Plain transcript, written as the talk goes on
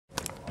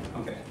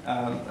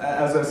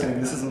As I was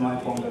saying, this isn't my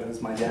poem, but it's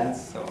my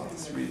dad's, so I'll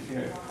just read it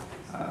here.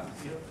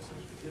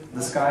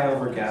 The Sky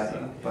Over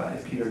Gaza by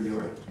Peter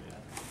Ewart.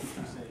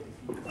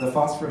 The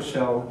phosphorus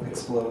shell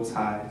explodes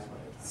high,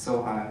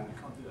 so high,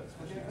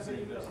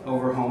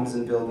 over homes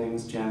and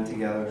buildings jammed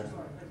together,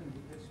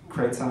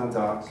 crates on a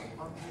dock,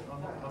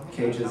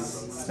 cages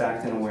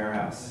stacked in a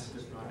warehouse.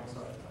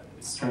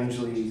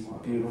 Strangely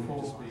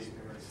beautiful,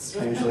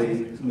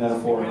 strangely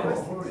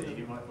metaphorical,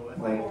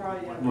 like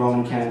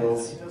Roman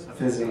candles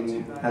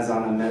fizzing as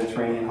on a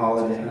Mediterranean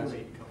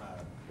holiday.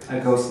 A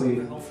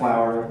ghostly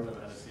flower,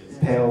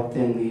 pale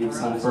thin leaves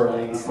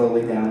unfurling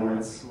slowly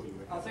downwards.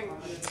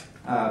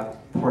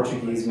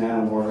 Portuguese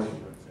man-o-war,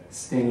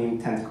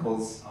 stinging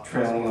tentacles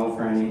trailing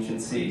over an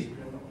ancient sea.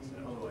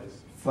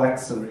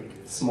 Flecks of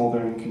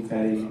smoldering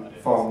confetti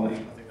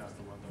following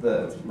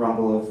the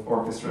rumble of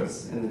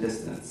orchestras in the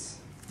distance.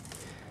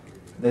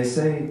 They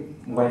say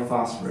white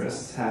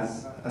phosphorus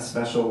has a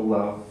special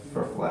love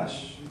for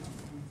flesh,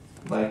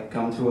 like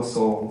gum to a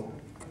soul,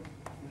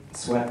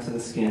 sweat to the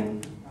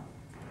skin,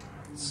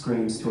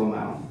 screams to a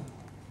mouth.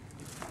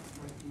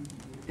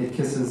 It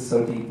kisses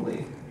so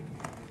deeply,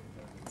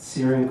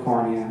 searing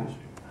cornea,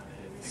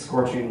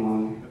 scorching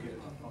lung,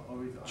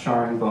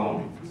 charring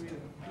bone.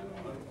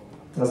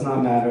 Does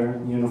not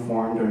matter,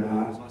 uniformed or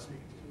not,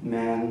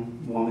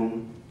 man,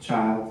 woman,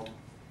 child,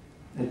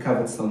 it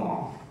covets them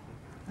all,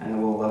 and it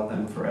will love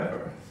them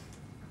forever.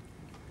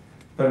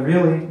 But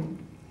really,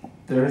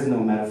 there is no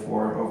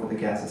metaphor over the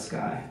Gaza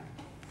sky.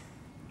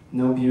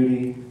 No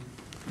beauty,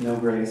 no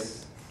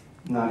grace,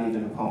 not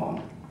even a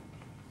poem.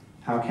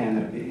 How can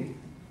there be?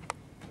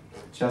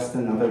 Just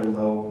another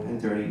low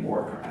and dirty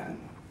war crime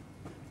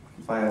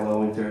by a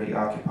low and dirty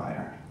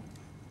occupier.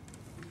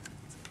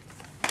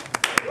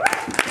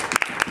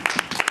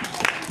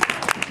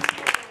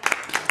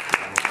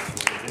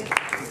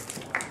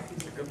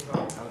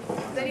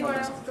 Is anyone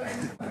else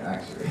going?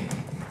 Actually,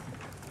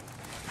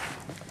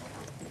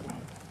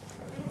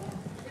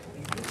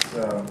 it's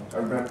a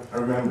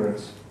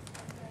remembrance.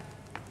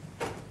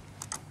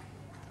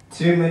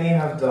 Too many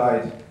have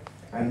died,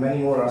 and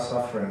many more are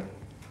suffering.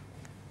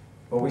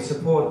 But we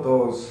support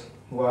those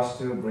who are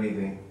still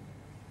breathing.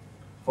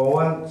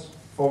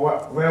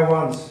 Where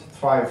once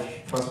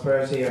thrived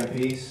prosperity and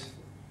peace,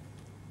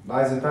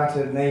 lies a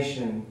battered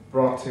nation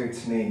brought to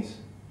its knees.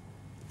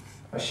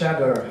 A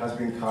shadow has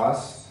been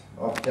cast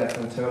of death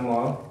and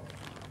turmoil,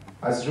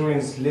 as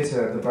ruins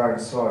litter the barren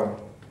soil.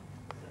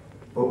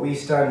 But we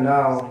stand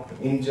now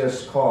in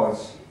just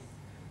cause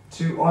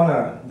to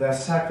honor their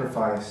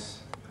sacrifice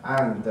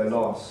and their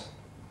loss.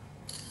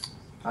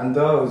 And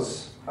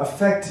those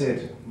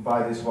affected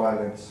by this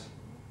violence,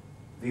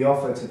 we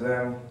offer to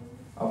them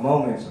a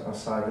moment of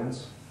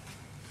silence.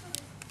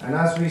 And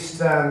as we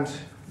stand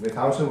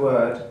without a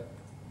word,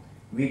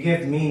 we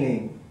give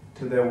meaning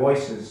to their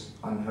voices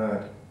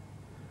unheard.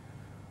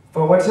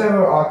 For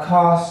whatever our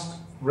caste,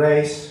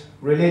 race,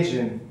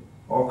 religion,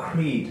 or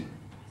creed,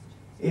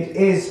 it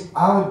is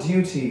our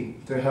duty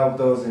to help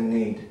those in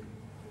need.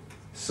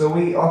 So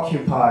we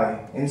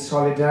occupy in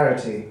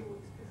solidarity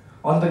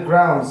on the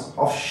grounds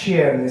of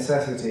sheer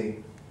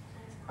necessity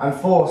and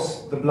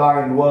force the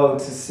blind world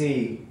to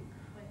see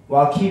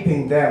while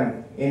keeping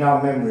them in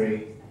our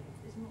memory.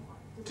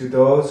 To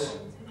those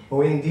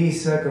who in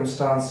these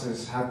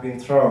circumstances have been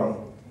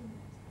thrown,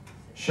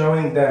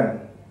 showing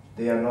them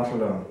they are not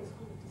alone.